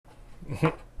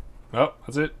Well,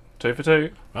 that's it. 2 for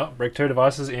 2. Well, break 2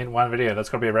 devices in 1 video. That's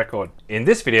got to be a record. In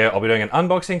this video, I'll be doing an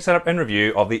unboxing, setup, and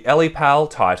review of the Ellipal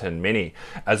Titan Mini,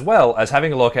 as well as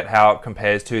having a look at how it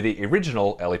compares to the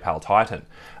original Ellipal Titan.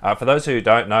 For those who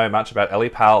don't know much about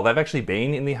Ellipal, they've actually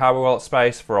been in the hardware wallet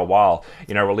space for a while.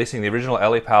 You know, releasing the original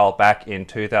Ellipal back in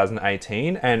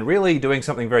 2018 and really doing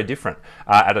something very different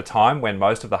at a time when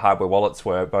most of the hardware wallets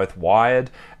were both wired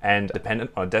and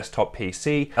dependent on a desktop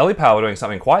PC. Ellipal were doing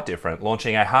something quite different,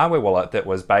 launching a hardware wallet that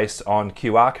was based on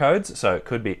QR codes, so it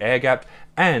could be air-gapped,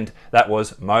 and that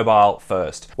was mobile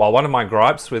first. While one of my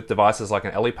gripes with devices like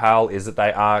an Ellipal is that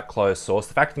they are closed source,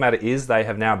 the fact of the matter is they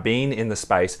have now been in the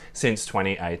space since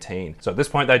 2018. So at this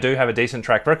point they do have a decent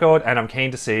track record, and I'm keen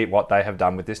to see what they have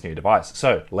done with this new device.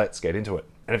 So let's get into it.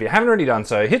 And if you haven't already done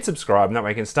so, hit subscribe, and that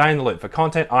way you can stay in the loop for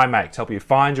content I make to help you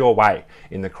find your way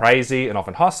in the crazy and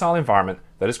often hostile environment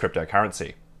that is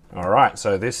cryptocurrency. All right,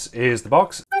 so this is the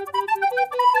box.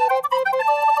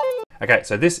 Okay,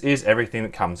 so this is everything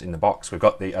that comes in the box. We've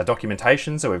got the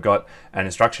documentation, so we've got an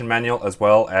instruction manual as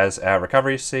well as our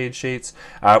recovery seed sheets.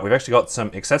 We've actually got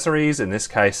some accessories, in this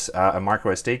case a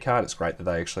micro SD card. It's great that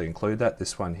they actually include that.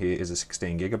 This one here is a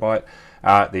 16 gigabyte.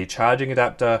 The charging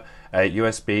adapter, a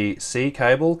USB-C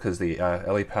cable, because the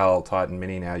Ellipal Titan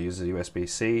Mini now uses a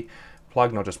USB-C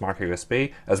plug, not just micro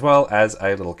USB, as well as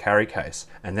a little carry case.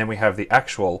 And then we have the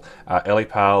actual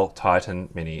Ellipal Titan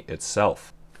Mini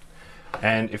itself.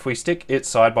 And if we stick it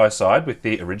side by side with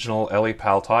the original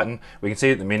Ellipal Titan, we can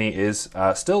see that the Mini is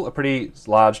still a pretty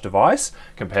large device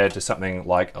compared to something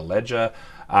like a Ledger,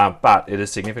 but it is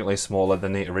significantly smaller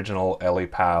than the original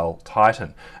Ellipal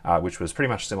Titan, which was pretty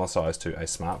much similar size to a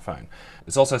smartphone.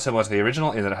 It's also similar to the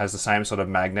original in that it has the same sort of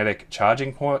magnetic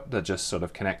charging port that just sort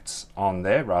of connects on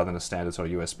there rather than a standard sort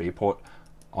of USB port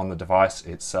on the device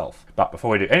itself. But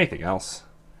before we do anything else,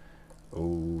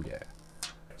 oh yeah.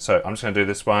 So I'm just going to do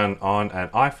this one on an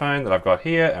iPhone that I've got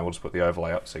here, and we'll just put the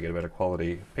overlay up so you get a better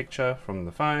quality picture from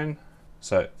the phone.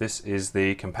 So this is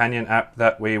the companion app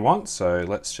that we want, so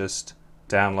let's just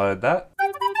download that.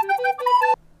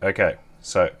 Okay,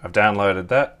 so I've downloaded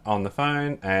that on the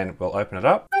phone and we'll open it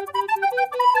up.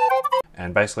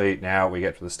 And basically now we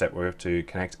get to the step where we have to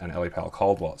connect an Ellipal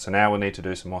cold wallet. So now we'll need to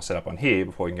do some more setup on here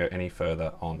before we can go any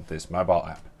further on this mobile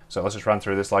app. So let's just run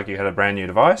through this like you had a brand new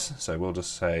device. So we'll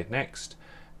just say next.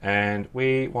 And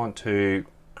we want to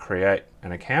create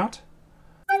an account,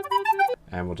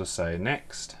 and we'll just say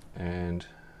next, and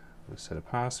we'll set a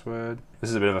password.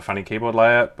 This is a bit of a funny keyboard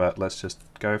layout, but let's just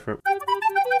go for it.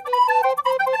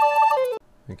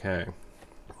 Okay,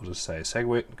 we'll just say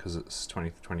SegWit because it's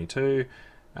 2022.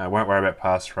 Won't worry about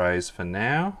passphrase for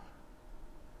now.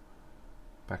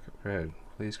 Backup created.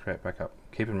 Please create backup.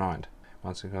 Keep in mind,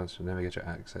 once you you'll never get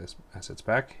your assets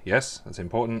back. Yes, that's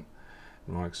important.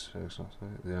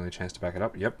 The only chance to back it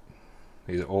up. Yep.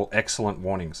 These are all excellent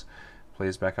warnings.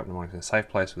 Please back up in a safe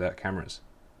place without cameras.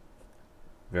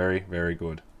 Very, very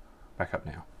good. Back up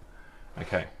now.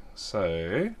 Okay,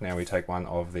 so now we take one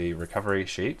of the recovery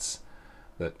sheets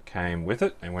that came with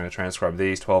it, and we're going to transcribe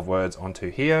these 12 words onto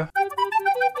here.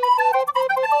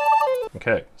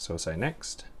 Okay, so we'll say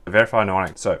next. Verify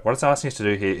mnemonic. So what it's asking us to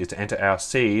do here is to enter our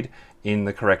seed in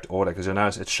the correct order, because you'll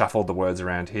notice it's shuffled the words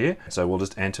around here. So we'll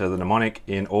just enter the mnemonic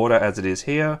in order as it is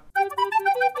here.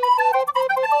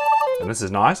 And this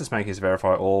is nice, it's making us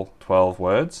verify all 12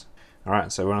 words. All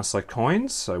right, so we want to select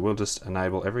coins, so we'll just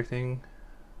enable everything.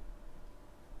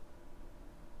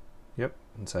 Yep,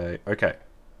 and say okay.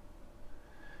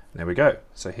 There we go.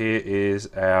 So here is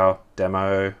our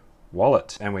demo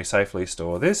wallet, and we safely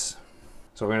store this.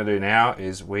 So what we're going to do now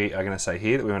is we are going to say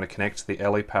here that we want to connect the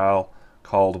Ellipal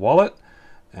cold wallet,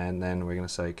 and then we're going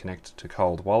to say connect to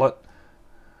cold wallet.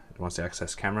 It wants to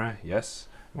access camera, yes.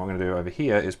 And what we're going to do over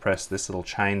here is press this little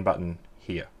chain button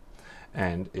here,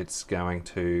 and it's going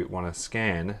to want to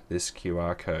scan this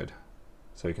QR code.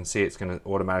 So you can see it's going to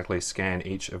automatically scan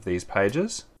each of these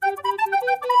pages.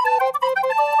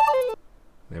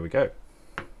 There we go.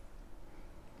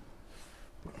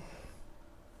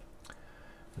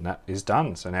 And that is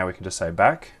done. So now we can just say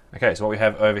back. Okay, so what we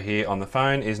have over here on the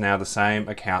phone is now the same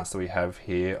accounts that we have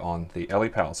here on the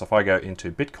Ellipal. So if I go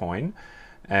into Bitcoin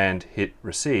and hit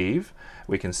receive,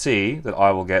 we can see that I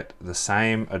will get the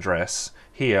same address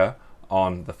here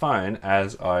on the phone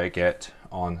as I get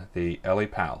on the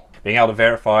Ellipal. Being able to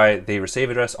verify the receive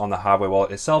address on the hardware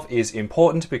wallet itself is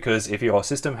important, because if your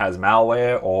system has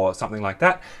malware or something like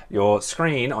that, your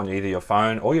screen on either your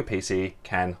phone or your PC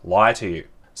can lie to you.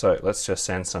 So let's just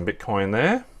send some Bitcoin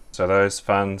there. So those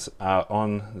funds are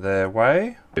on their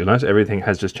way. You'll notice everything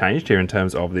has just changed here in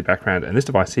terms of the background, and this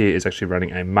device here is actually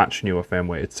running a much newer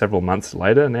firmware. It's several months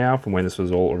later now from when this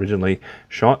was all originally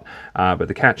shot, but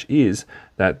the catch is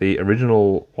that the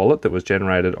original wallet that was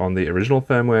generated on the original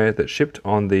firmware that shipped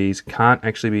on these can't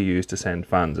actually be used to send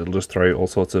funds. It'll just throw all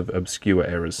sorts of obscure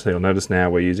errors. So you'll notice now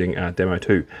we're using demo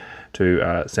 2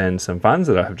 to send some funds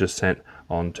that I have just sent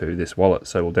onto this wallet.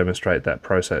 So we'll demonstrate that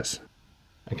process.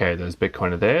 Okay, there's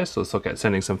Bitcoin are there, so let's look at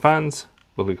sending some funds.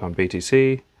 We'll click on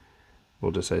BTC,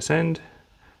 we'll just say send,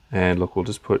 and look, we'll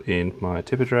just put in my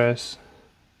tip address.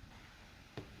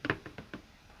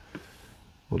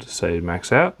 We'll just say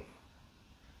max out.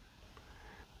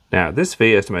 Now, this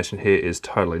fee estimation here is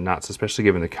totally nuts, especially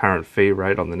given the current fee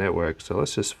rate on the network. So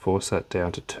let's just force that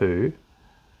down to 2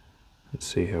 and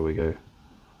see how we go.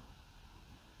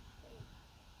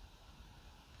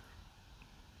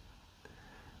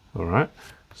 All right.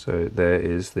 So there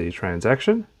is the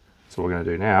transaction. So what we're going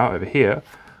to do now over here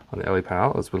on the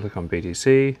Ellipal is we'll click on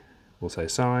BTC, we'll say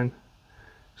sign,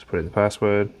 just put in the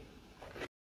password.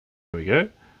 There we go.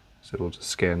 So it'll just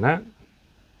scan that.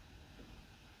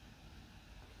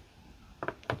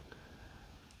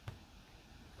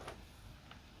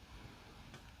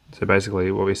 So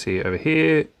basically what we see over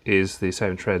here is the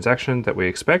same transaction that we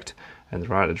expect and the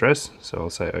right address. So I'll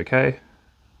say OK.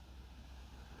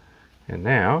 And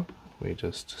now we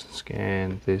just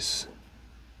scan this.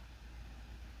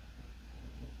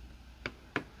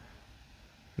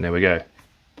 And there we go.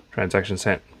 Transaction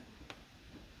sent.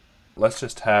 Let's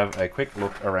just have a quick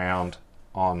look around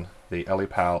on the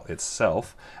Ellipal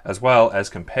itself, as well as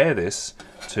compare this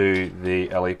to the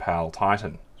Ellipal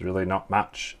Titan. There's really not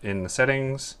much in the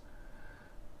settings.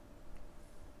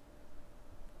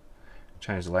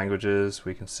 Change the languages,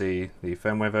 we can see the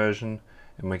firmware version,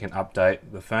 and we can update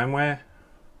the firmware.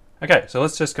 Okay, so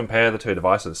let's just compare the two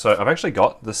devices. So I've actually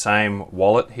got the same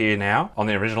wallet here now on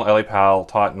the original Ellipal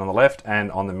Titan on the left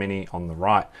and on the Mini on the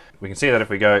right. We can see that if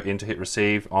we go into hit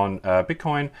receive on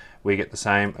Bitcoin, we get the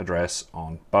same address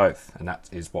on both, and that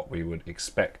is what we would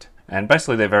expect. And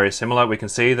basically they're very similar. We can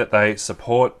see that they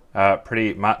support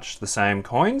pretty much the same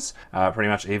coins, pretty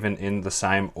much even in the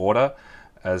same order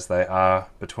as they are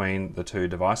between the two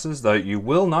devices, though you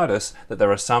will notice that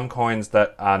there are some coins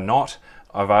that are not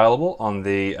available on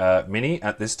the Mini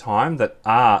at this time that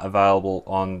are available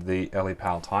on the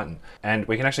Ellipal Titan. And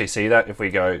we can actually see that if we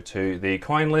go to the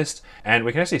coin list, and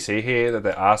we can actually see here that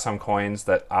there are some coins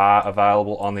that are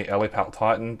available on the Ellipal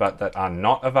Titan but that are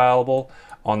not available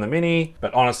on the Mini.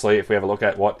 But honestly, if we have a look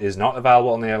at what is not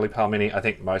available on the Ellipal Mini, I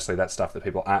think mostly that's stuff that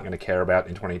people aren't going to care about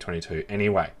in 2022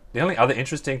 anyway. The only other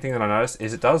interesting thing that I noticed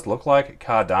is it does look like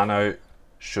Cardano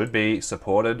should be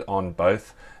supported on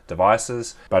both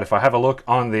devices, but if I have a look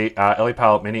on the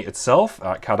Ellipal Mini itself,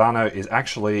 Cardano is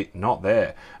actually not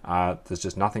there. There's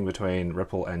just nothing between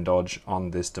Ripple and Dodge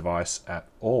on this device at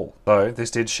all. So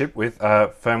this did ship with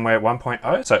firmware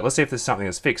 1.0. So let's see if this is something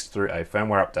that's fixed through a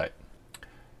firmware update.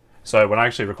 So when I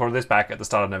actually recorded this back at the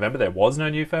start of November, there was no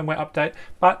new firmware update,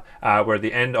 but we're at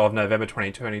the end of November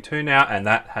 2022 now, and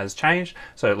that has changed.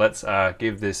 So let's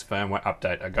give this firmware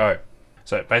update a go.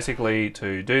 So basically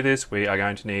to do this, we are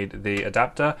going to need the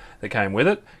adapter that came with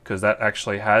it, because that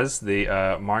actually has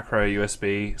the micro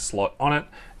USB slot on it.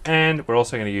 And we're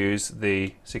also going to use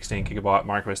the 16GB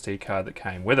micro SD card that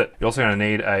came with it. You're also going to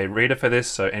need a reader for this,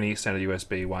 so any standard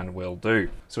USB one will do.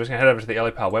 So we're just going to head over to the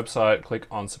Ellipal website, click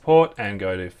on support, and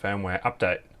go to firmware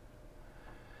update.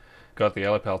 Got the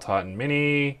Ellipal Titan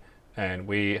Mini, and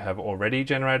we have already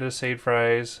generated a seed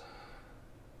phrase.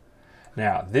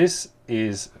 Now, this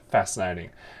is fascinating.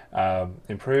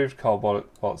 Improved cold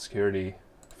wallet security,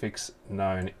 fix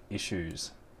known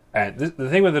issues. And the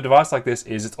thing with a device like this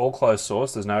is it's all closed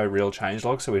source. There's no real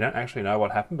changelog, so we don't actually know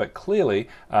what happened. But clearly,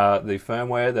 the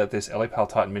firmware that this Ellipal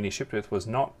Titan Mini shipped with was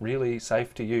not really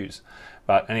safe to use.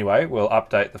 But anyway, we'll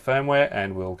update the firmware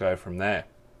and we'll go from there.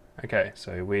 Okay,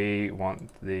 so we want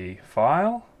the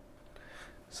file.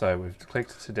 So we've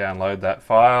clicked to download that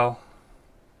file.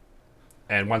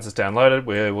 And once it's downloaded,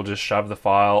 we will just shove the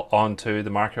file onto the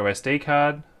micro SD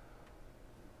card.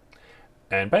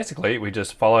 And basically, we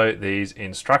just follow these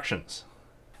instructions.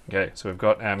 Okay, so we've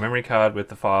got our memory card with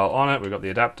the file on it. We've got the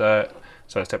adapter.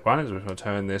 So step one is we're going to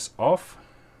turn this off.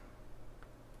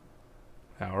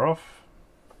 Power off.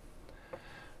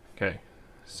 Okay,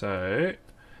 so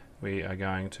we are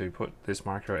going to put this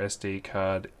micro SD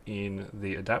card in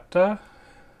the adapter.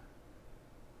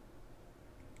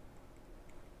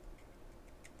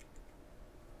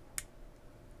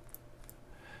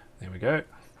 There we go.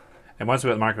 And once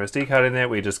we've got the micro SD card in there,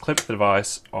 we just clip the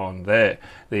device on there.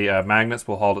 The magnets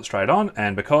will hold it straight on,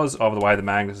 and because of the way the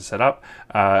magnets are set up,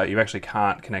 you actually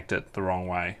can't connect it the wrong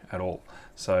way at all.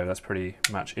 So that's pretty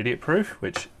much idiot proof,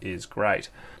 which is great.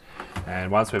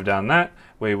 And once we've done that,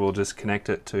 we will just connect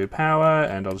it to power,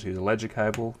 and I'll just use a ledger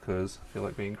cable because I feel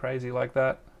like being crazy like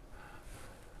that.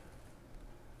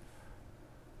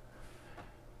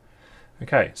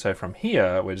 Okay, so from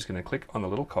here, we're just going to click on the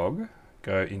little cog,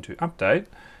 go into update,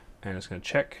 and it's going to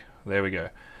check. There we go.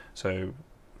 So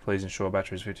please ensure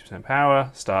battery is 50% power,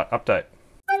 start update.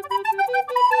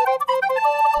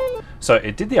 So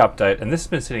it did the update, and this has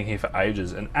been sitting here for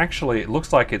ages, and actually it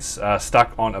looks like it's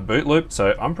stuck on a boot loop,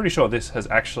 so I'm pretty sure this has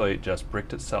actually just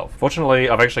bricked itself. Fortunately,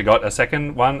 I've actually got a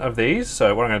second one of these,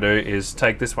 so what I'm going to do is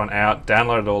take this one out,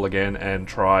 download it all again, and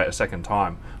try a second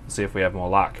time. We'll see if we have more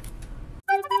luck.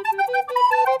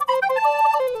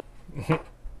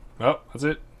 Oh, that's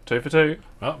it. 2 for 2.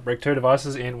 Oh, bricked 2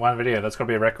 devices in one video. That's got to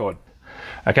be a record.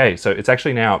 Okay, so it's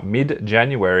actually now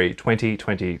mid-January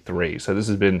 2023. So this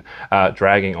has been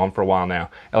dragging on for a while now.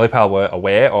 Ellipal were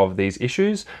aware of these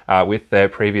issues with their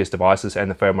previous devices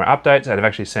and the firmware updates, and have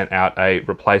actually sent out a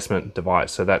replacement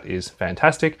device. So that is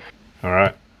fantastic. All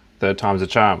right, third time's a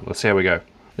charm. Let's see how we go.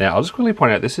 Now, I'll just quickly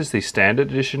point out, this is the standard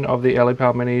edition of the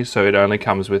Ellipal Mini, so it only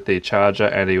comes with the charger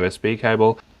and a USB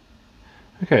cable.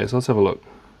 Okay, so let's have a look.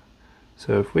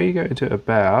 So if we go to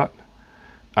about,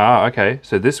 okay,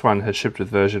 so this one has shipped with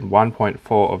version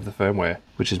 1.4 of the firmware,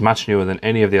 which is much newer than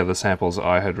any of the other samples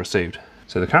I had received.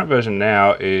 So the current version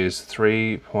now is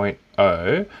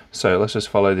 3.0, so let's just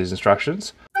follow these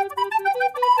instructions.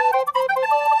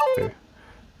 Go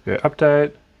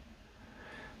update,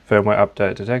 firmware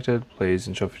update detected, please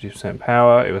ensure 50%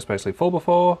 power. It was basically full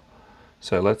before,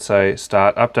 so let's say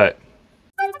start update.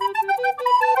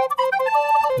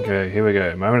 Okay, here we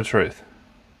go, moment of truth.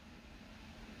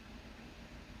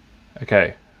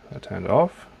 Okay, I turned it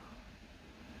off.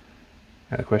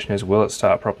 Now the question is, will it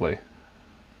start properly?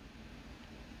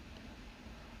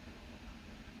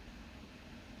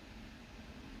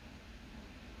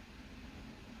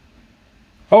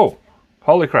 Oh,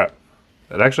 holy crap.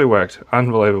 It actually worked.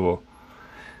 Unbelievable.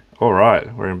 All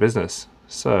right, we're in business.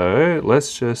 So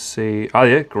let's just see. Oh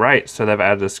yeah, great. So they've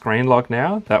added a screen lock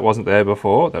now. That wasn't there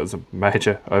before. That was a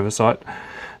major oversight.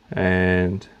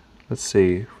 And let's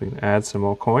see if we can add some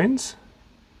more coins.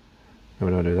 No,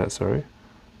 we don't do that, sorry.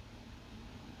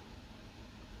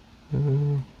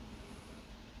 We'll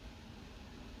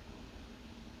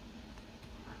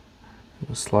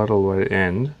slide all the way to the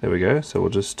end. There we go. So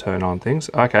we'll just turn on things.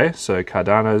 Okay, so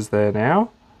Cardano's there now.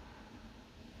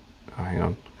 Oh, hang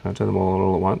on. Can I turn them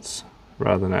all at once,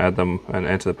 rather than add them and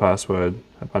enter the password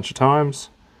a bunch of times?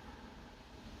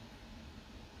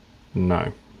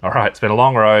 No. All right, it's been a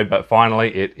long road, but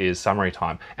finally it is summary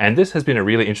time. And this has been a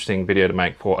really interesting video to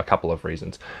make for a couple of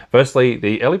reasons. Firstly,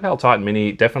 the Ellipal Titan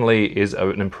Mini definitely is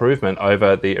an improvement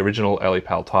over the original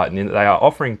Ellipal Titan in that they are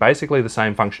offering basically the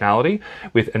same functionality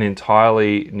with an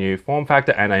entirely new form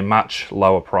factor and a much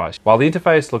lower price. While the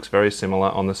interface looks very similar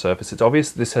on the surface, it's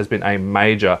obvious this has been a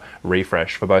major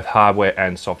refresh for both hardware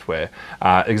and software,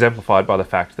 exemplified by the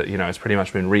fact that, you know, it's pretty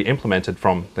much been re-implemented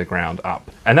from the ground up.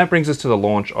 And that brings us to the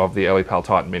launch of the Ellipal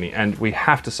Titan Mini, and we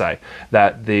have to say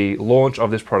that the launch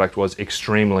of this product was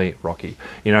extremely rocky.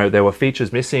 You know, there were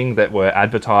features missing that were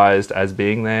advertised as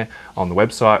being there on the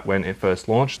website when it first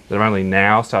launched that have only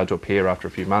now started to appear after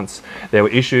a few months. There were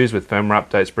issues with firmware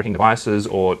updates bricking devices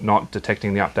or not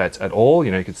detecting the updates at all.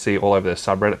 You know, you could see all over the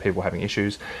subreddit people having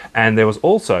issues. And there was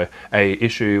also a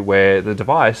issue where the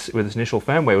device with its initial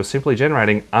firmware was simply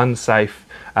generating unsafe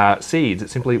seeds. It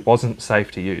simply wasn't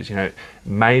safe to use. You know,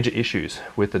 major issues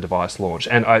with the device launch.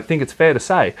 And I think it's fair to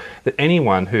say that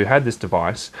anyone who had this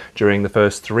device during the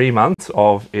first 3 months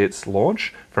of its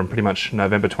launch, from pretty much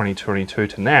November 2022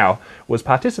 to now, was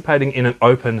participating in an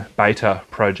open beta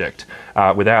project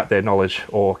without their knowledge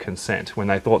or consent, when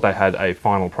they thought they had a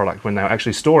final product, when they were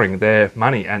actually storing their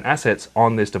money and assets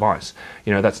on this device.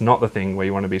 You know, that's not the thing where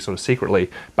you want to be sort of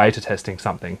secretly beta testing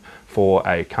something for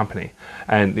a company.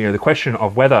 And, you know, the question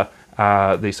of whether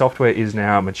the software is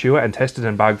now mature and tested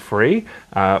and bug-free,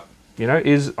 you know,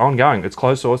 is ongoing. It's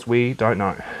closed source, we don't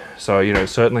know. So, you know,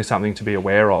 certainly something to be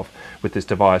aware of with this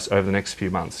device over the next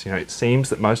few months. You know, it seems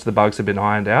that most of the bugs have been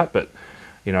ironed out, but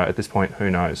you know, at this point, who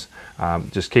knows?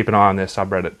 Just keep an eye on their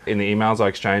subreddit. In the emails I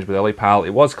exchanged with Ellipal,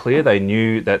 it was clear they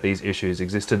knew that these issues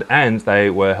existed, and they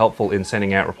were helpful in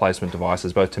sending out replacement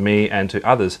devices, both to me and to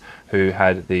others who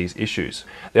had these issues.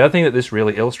 The other thing that this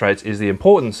really illustrates is the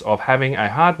importance of having a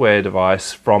hardware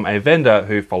device from a vendor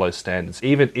who follows standards.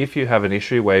 Even if you have an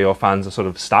issue where your funds are sort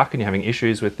of stuck and you're having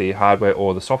issues with the hardware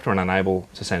or the software and unable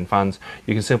to send funds,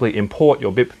 you can simply import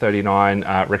your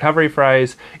BIP39 recovery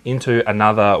phrase into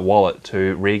another wallet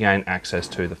to regain access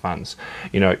to the funds.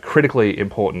 You know, critically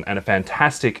important and a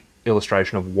fantastic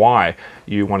illustration of why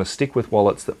you want to stick with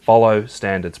wallets that follow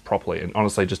standards properly, and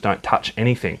honestly just don't touch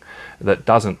anything that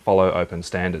doesn't follow open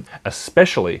standards,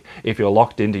 especially if you're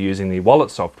locked into using the wallet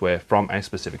software from a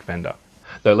specific vendor.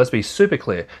 Though let's be super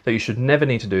clear that you should never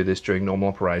need to do this during normal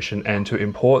operation, and to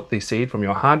import the seed from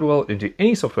your hardware wallet into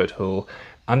any software tool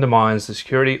undermines the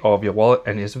security of your wallet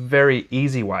and is a very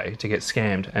easy way to get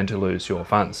scammed and to lose your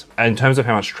funds. In terms of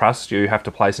how much trust you have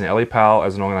to place in Ellipal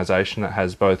as an organization that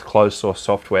has both closed source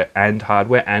software and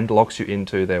hardware and locks you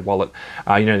into their wallet,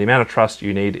 you know, the amount of trust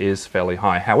you need is fairly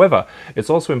high. However, it's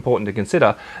also important to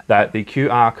consider that the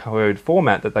QR code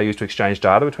format that they use to exchange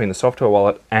data between the software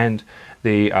wallet and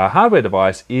the hardware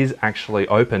device is actually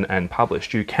open and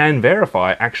published. You can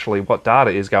verify actually what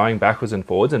data is going backwards and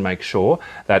forwards and make sure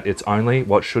that it's only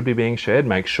what should be being shared.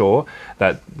 Make sure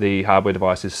that the hardware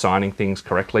device is signing things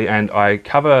correctly, and I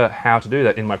cover how to do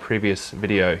that in my previous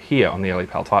video here on the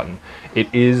Ellipal Titan.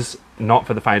 It is not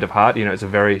for the faint of heart, you know, it's a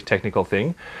very technical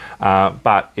thing,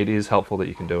 but it is helpful that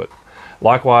you can do it.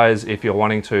 Likewise, if you're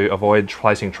wanting to avoid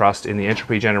placing trust in the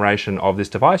entropy generation of this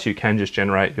device, you can just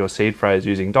generate your seed phrase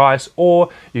using dice,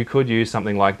 or you could use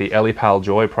something like the Ellipal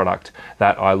Joy product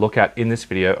that I look at in this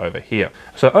video over here.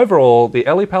 So overall, the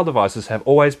Ellipal devices have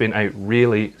always been a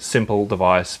really simple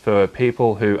device for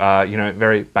people who are, you know,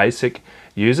 very basic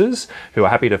users who are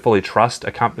happy to fully trust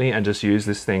a company and just use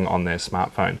this thing on their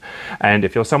smartphone. And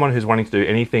if you're someone who's wanting to do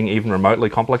anything even remotely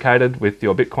complicated with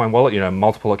your Bitcoin wallet, you know,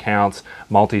 multiple accounts,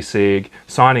 multi-sig,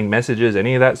 signing messages,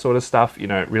 any of that sort of stuff, you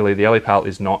know, really the Ellipal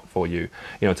is not for you.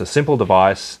 You know, it's a simple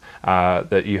device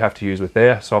that you have to use with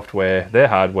their software, their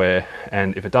hardware,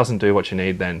 and if it doesn't do what you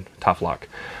need, then tough luck.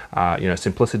 You know,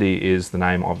 simplicity is the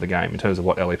name of the game in terms of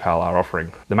what Ellipal are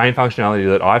offering. The main functionality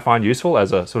that I find useful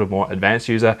as a sort of more advanced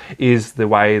user is the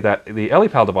way that the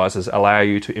Ellipal devices allow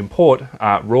you to import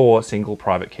raw single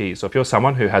private keys. So if you're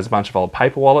someone who has a bunch of old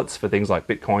paper wallets for things like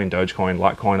Bitcoin, Dogecoin,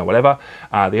 Litecoin, or whatever,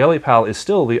 the Ellipal is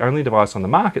still the only device on the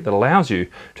market that allows you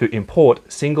to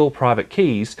import single private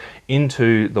keys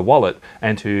into the wallet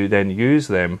and to then use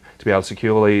them to be able to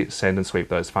securely send and sweep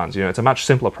those funds. You know, it's a much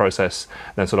simpler process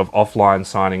than sort of offline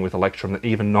signing with Electrum that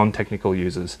even non-technical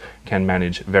users can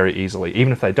manage very easily,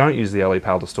 even if they don't use the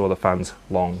Ellipal to store the funds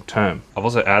long term. I've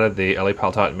also added the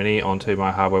Ellipal Titan Mini onto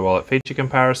my hardware wallet feature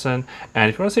comparison, and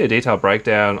if you want to see a detailed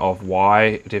breakdown of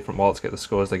why different wallets get the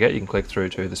scores they get, you can click through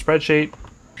to the spreadsheet.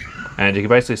 And you can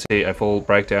basically see a full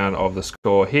breakdown of the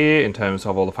score here in terms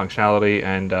of all the functionality,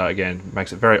 and again,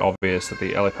 makes it very obvious that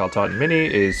the Ellipal Titan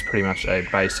Mini is pretty much a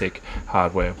basic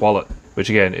hardware wallet,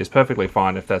 which again is perfectly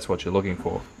fine if that's what you're looking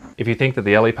for. If you think that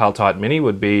the Ellipal Titan Mini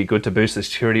would be good to boost the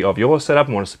security of your setup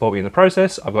and want to support me in the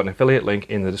process, I've got an affiliate link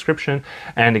in the description.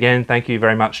 And again, thank you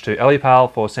very much to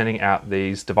Ellipal for sending out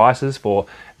these devices for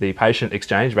the patient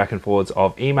exchange back and forwards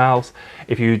of emails.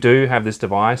 If you do have this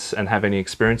device and have any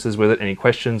experiences with it, any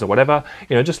questions or whatever,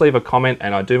 you know, just leave a comment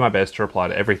and I do my best to reply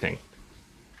to everything.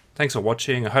 Thanks for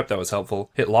watching, I hope that was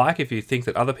helpful. Hit like if you think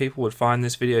that other people would find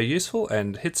this video useful,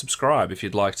 and hit subscribe if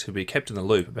you'd like to be kept in the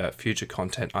loop about future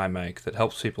content I make that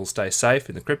helps people stay safe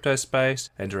in the crypto space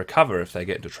and to recover if they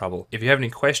get into trouble. If you have any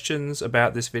questions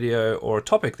about this video or a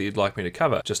topic that you'd like me to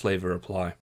cover, just leave a reply.